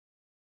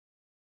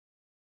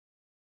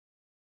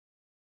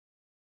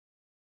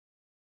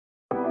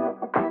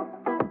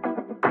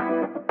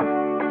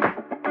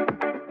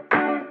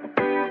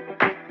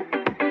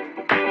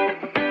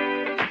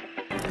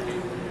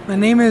My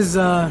name is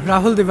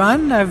Rahul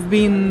Dewan. I've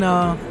been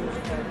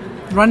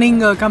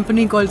running a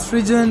company called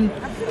Srijan.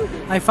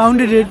 I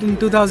founded it in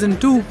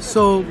 2002,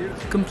 so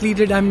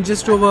completed, I'm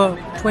just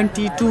over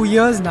 22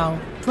 years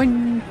now.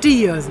 20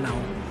 years now.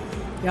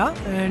 Yeah,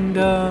 and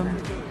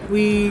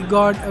we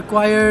got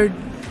acquired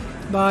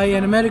by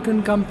an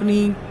American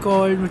company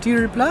called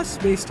Material Plus,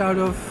 based out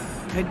of,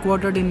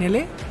 headquartered in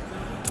LA,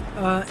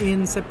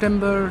 in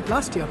September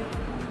last year.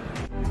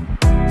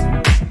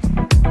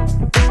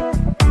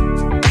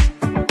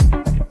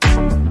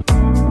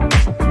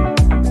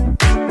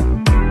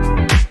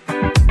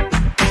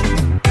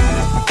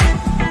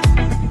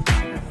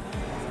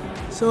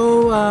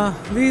 So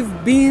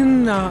we've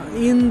been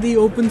in the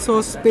open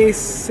source space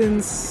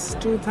since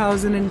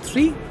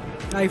 2003.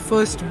 I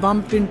first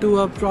bumped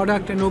into a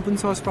product, an open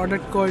source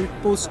product called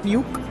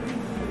Post-Nuke,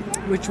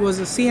 which was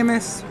a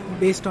CMS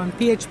based on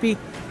PHP,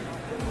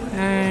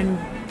 and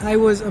I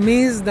was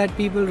amazed that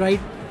people write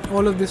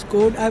all of this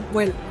code.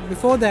 Well,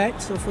 before that,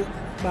 so for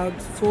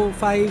about 4,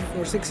 5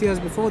 or 6 years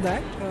before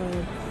that,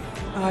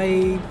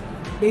 I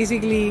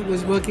basically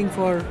was working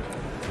for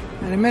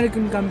an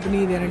American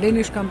company, then a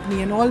Danish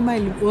company, and all my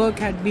work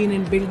had been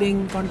in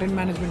building content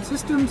management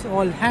systems,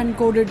 all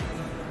hand-coded.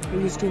 I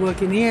used to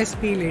work in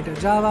ASP, later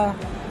Java,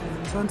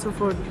 and so on and so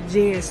forth,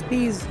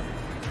 JSPs,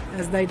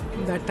 as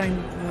that time,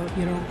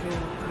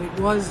 it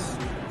was.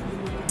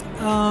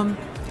 And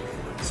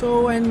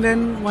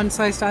then once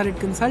I started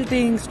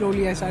consulting,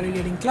 slowly I started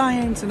getting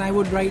clients, and I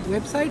would write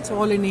websites,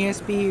 all in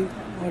ASP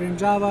or in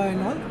Java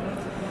and all.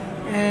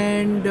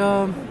 And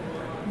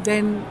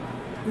then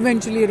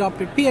eventually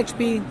adopted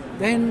PHP.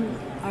 Then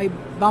I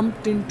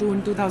bumped into,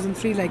 in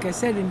 2003, like I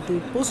said, into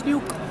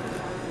Post-Nuke.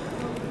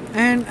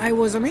 And I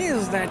was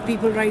amazed that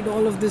people write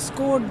all of this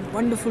code,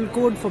 wonderful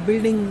code for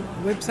building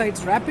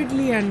websites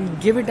rapidly and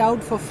give it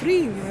out for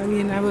free. I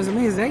mean, I was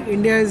amazed, right?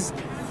 India is,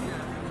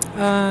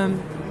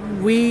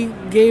 we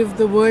gave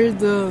the world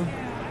the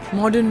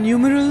modern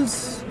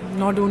numerals,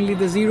 not only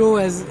the zero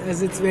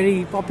as it's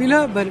very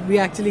popular, but we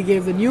actually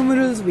gave the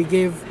numerals, we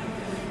gave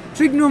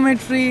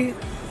trigonometry,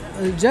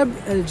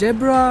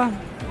 algebra.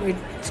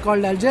 It's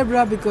called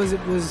algebra because it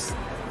was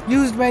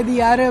used by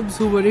the Arabs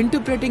who were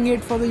interpreting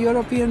it for the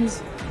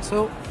Europeans.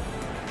 So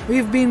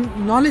we've been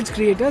knowledge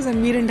creators,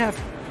 and we didn't have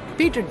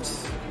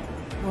patents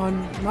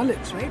on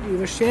knowledge, right? We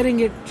were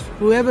sharing it,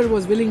 whoever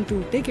was willing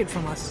to take it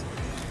from us.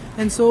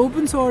 And so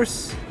open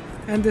source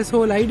and this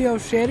whole idea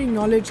of sharing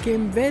knowledge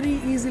came very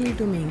easily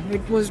to me.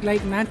 It was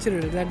like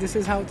natural that this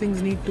is how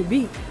things need to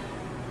be.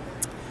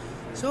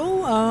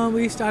 So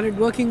we started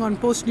working on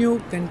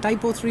Post-Nuke, then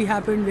Typo 3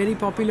 happened, very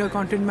popular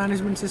content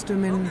management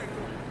system in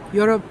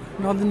Europe,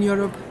 Northern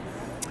Europe.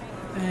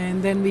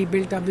 And then we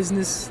built our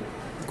business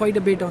quite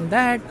a bit on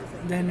that.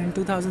 Then in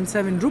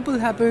 2007 Drupal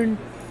happened,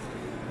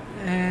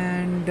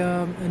 and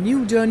a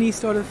new journey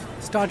sort of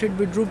started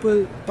with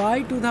Drupal.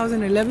 By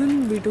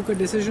 2011 we took a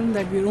decision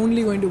that we're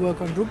only going to work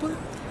on Drupal,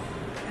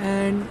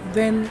 and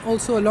then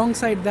also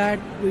alongside that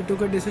we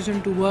took a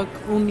decision to work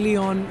only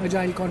on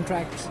agile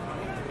contracts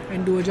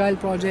and do agile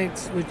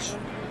projects, which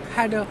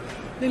had a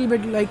little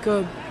bit like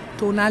a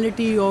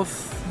tonality of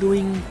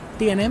doing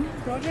T&M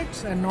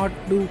projects and not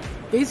do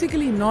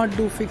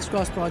fixed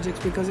cost projects,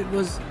 because it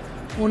was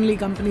only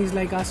companies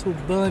like us who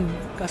burn.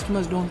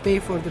 Customers don't pay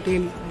for the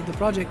tail of the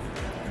project,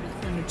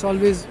 and it's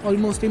always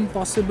almost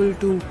impossible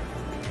to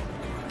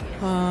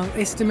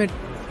estimate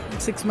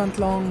 6-month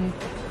long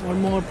or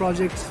more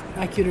projects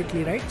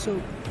accurately, right? So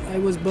I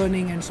was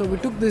burning, and so we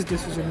took this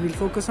decision. We'll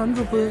focus on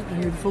Drupal,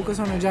 and we'll focus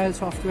on agile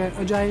software,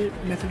 agile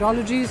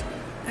methodologies,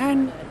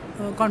 and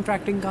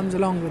contracting comes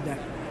along with that.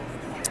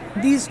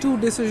 These two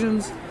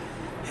decisions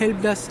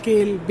helped us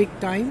scale big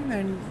time,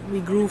 and we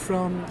grew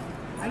from,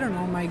 I don't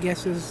know, my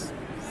guess is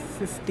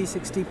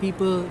 50-60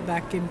 people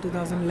back in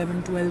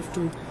 2011-12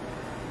 to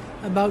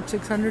about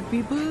 600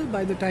 people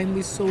by the time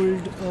we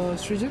sold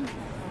Srijan.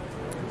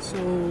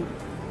 So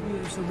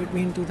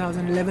between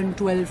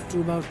 2011-12 to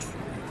about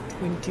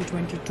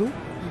 2022, we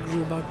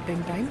grew about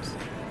 10 times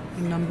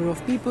in number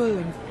of people,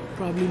 and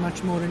probably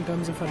much more in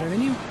terms of our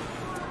revenue.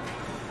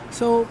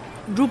 So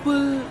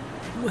Drupal,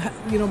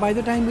 by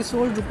the time we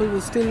sold, Drupal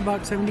was still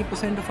about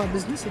 70% of our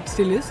business. It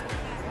still is.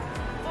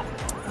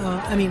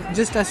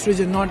 Just as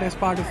Srijan, not as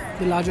part of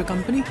the larger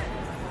company.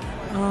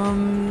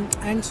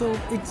 And so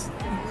it's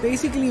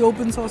basically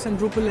open source, and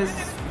Drupal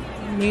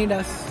has made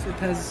us, it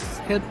has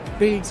helped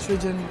build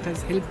Srijan, it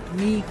has helped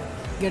me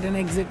get an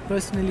exit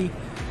personally.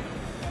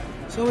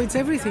 So it's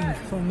everything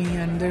for me,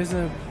 and there's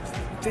a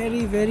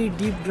very, very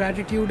deep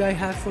gratitude I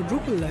have for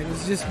Drupal. I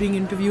was just being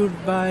interviewed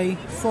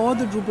for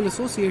the Drupal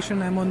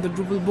Association. I'm on the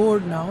Drupal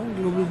board now,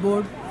 global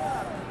board,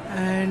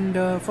 and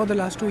for the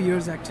last 2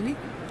 years actually.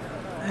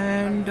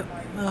 And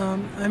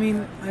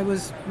I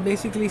was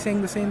basically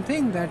saying the same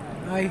thing, that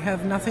I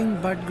have nothing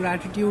but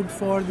gratitude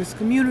for this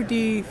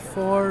community,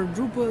 for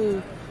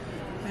Drupal,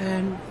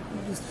 and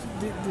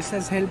this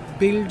has helped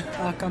build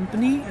our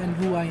company and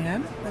who I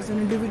am as an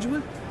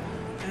individual.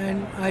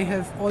 And I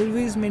have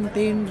always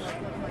maintained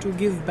to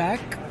give back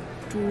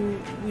to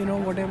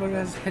whatever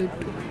has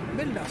helped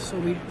build us. So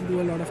we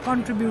do a lot of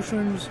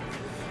contributions.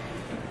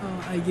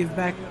 I give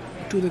back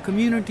to the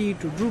community,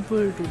 to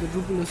Drupal, to the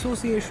Drupal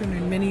Association,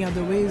 in many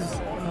other ways,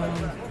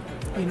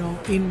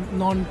 in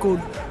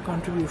non-code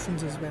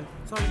contributions as well.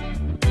 Sorry.